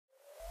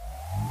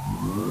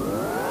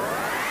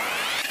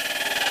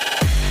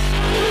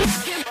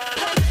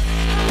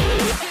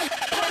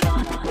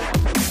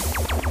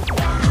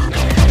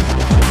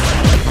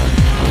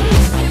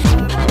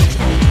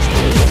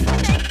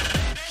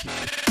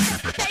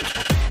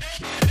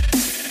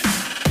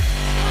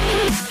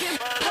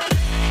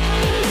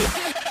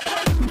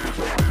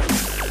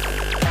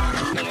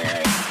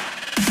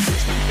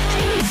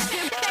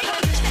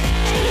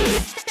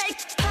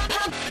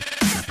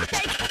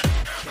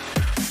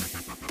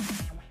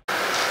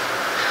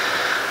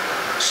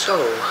So,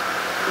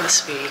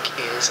 this week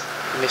is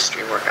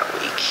mystery workout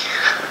week.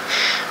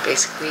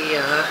 Basically,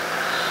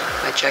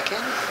 I check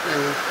in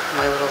in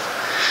my little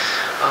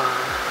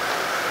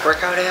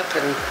workout app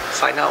and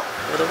find out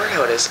what the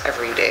workout is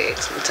every day.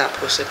 It's not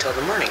posted till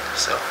the morning,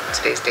 so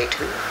today's day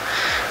 2,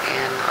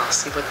 and I'll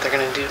see what they're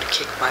gonna do to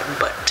kick my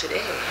butt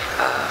today.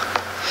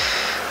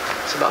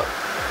 It's about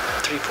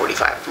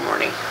 3:45 in the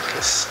morning,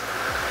 because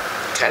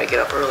you gotta get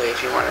up early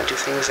if you want to do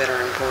things that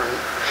are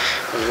important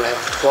when you have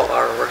a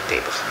 12-hour workday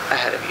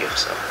ahead of you.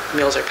 So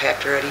meals are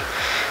packed already,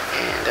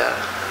 and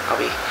I'll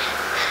be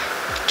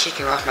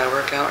kicking off my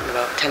workout in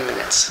about 10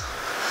 minutes.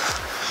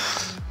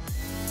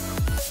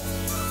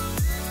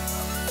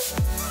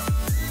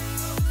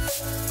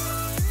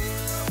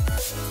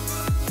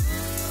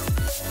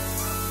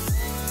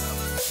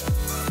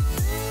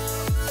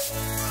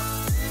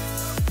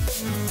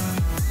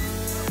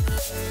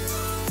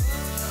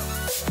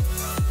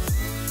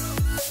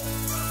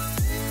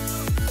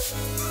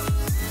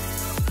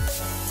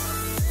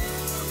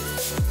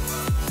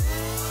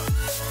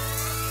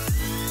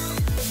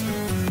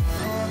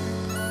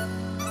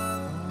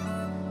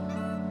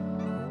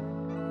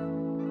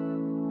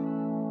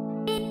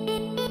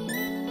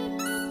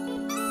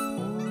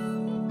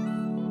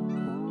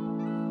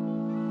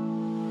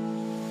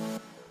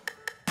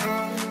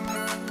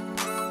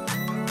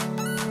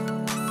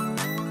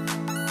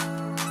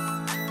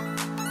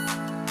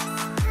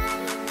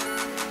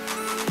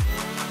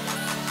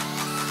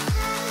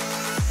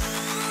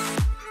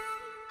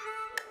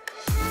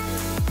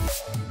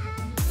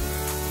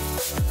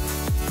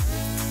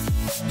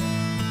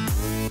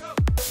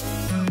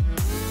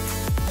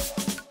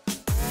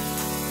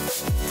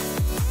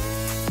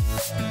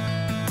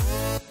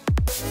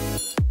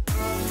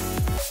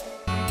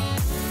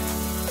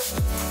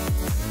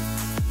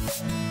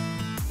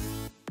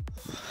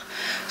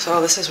 So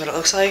this is what it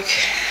looks like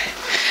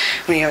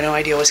when you have no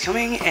idea what's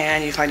coming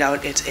and you find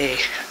out it's a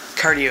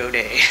cardio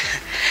day.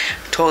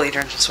 Totally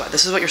drenched in sweat.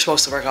 This is what you're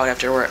supposed to work out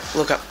after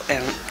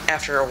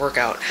after a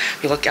workout.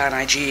 You look on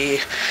IG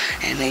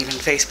and even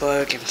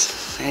Facebook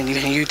and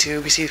even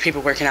YouTube, you see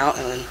people working out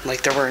and then,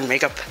 like, they're wearing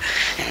makeup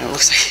and it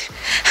looks like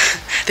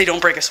they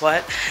don't break a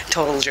sweat.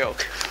 Total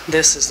joke.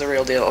 This is the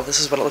real deal. This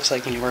is what it looks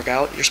like when you work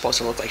out. You're supposed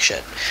to look like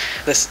shit.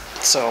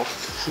 So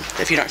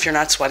if you're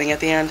not sweating at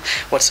the end,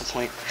 what's the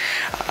point?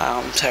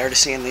 I'm tired of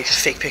seeing the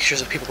fake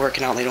pictures of people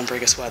working out and they don't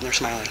break a sweat and they're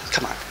smiling.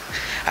 Come on.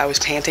 I was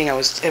panting.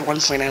 At one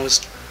point I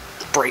was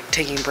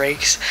taking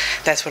breaks.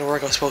 That's what a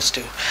workout's supposed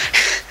to do.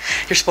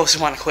 You're supposed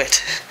to want to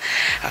quit.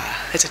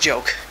 It's a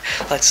joke.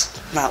 Let's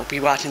not be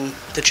watching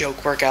the joke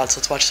workouts.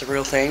 Let's watch the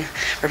real thing,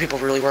 where people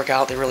really work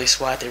out, they really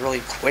sweat, they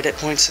really quit at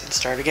points and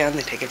start again,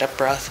 they take a deep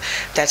breath.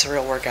 That's a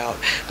real workout.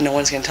 No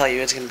one's going to tell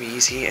you it's going to be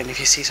easy, and if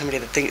you see somebody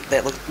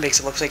that makes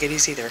it look like it's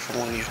easy, they're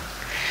fooling you.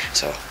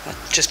 So,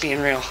 just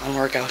being real on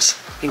workouts.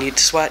 You need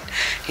to sweat,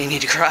 you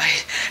need to cry,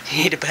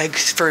 you need to beg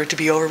for it to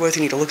be over with,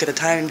 you need to look at the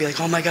time and be like,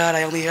 oh my god,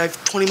 I only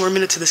have 20 more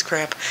minutes of this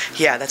crap.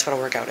 Yeah, that's what a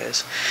workout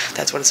is.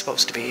 That's what it's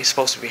supposed to be. It's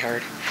supposed to be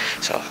hard.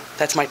 So,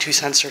 that's my 2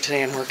 cents for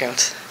today on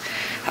workouts.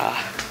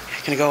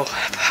 I'm gonna go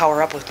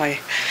power up with my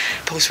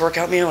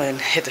post-workout meal and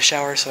hit the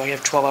shower so I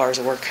have 12 hours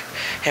of work.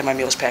 Have my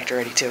meals packed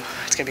already too.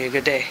 It's gonna be a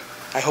good day.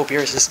 I hope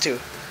yours is too.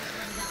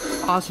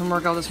 Awesome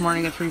workout this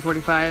morning at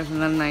 3:45,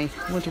 and then I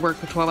went to work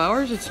for 12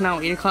 hours. It's now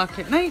 8 o'clock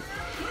at night,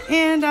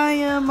 and I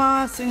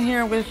am sitting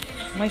here with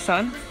my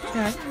son,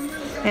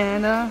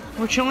 and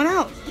we're chilling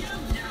out.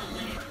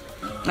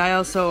 I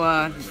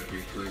also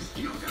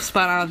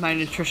spot on with my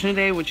nutrition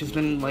today, which has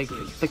been like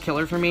the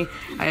killer for me.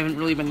 I haven't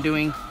really been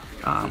doing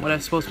what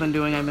I've supposed to be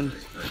doing. I've been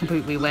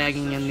completely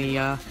lagging in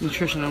the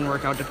nutrition and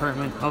workout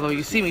department. Although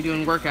you see me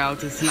doing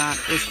workouts, it's not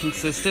as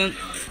consistent.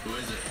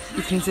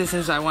 The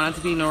consistency I want it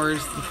to be, nor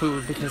is the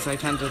food, because I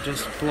tend to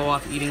just blow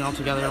off eating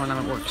altogether when I'm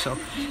at work. So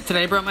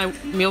today I brought my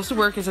meals to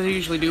work as I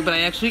usually do, but I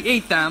actually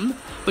ate them,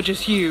 which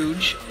is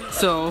huge.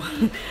 So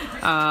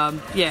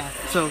yeah,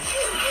 so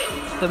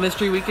the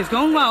mystery week is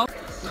going well,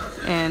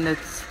 and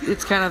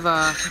it's kind of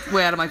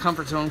way out of my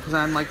comfort zone, because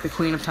I'm like the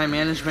queen of time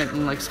management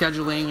and like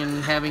scheduling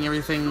and having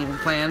everything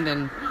planned,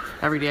 and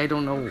every day I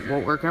don't know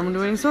what work I'm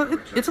doing, so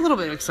it's a little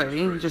bit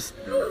exciting, just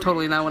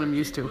totally not what I'm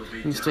used to.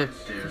 I'm used to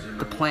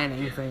the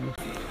planning thing.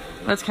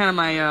 That's kind of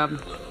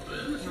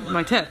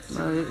my tip,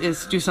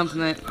 is do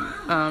something that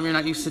you're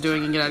not used to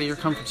doing and get out of your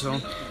comfort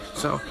zone.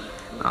 So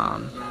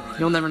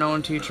you'll never know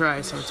until you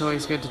try, so it's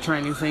always good to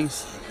try new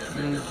things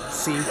and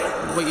see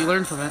what you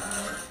learn from it.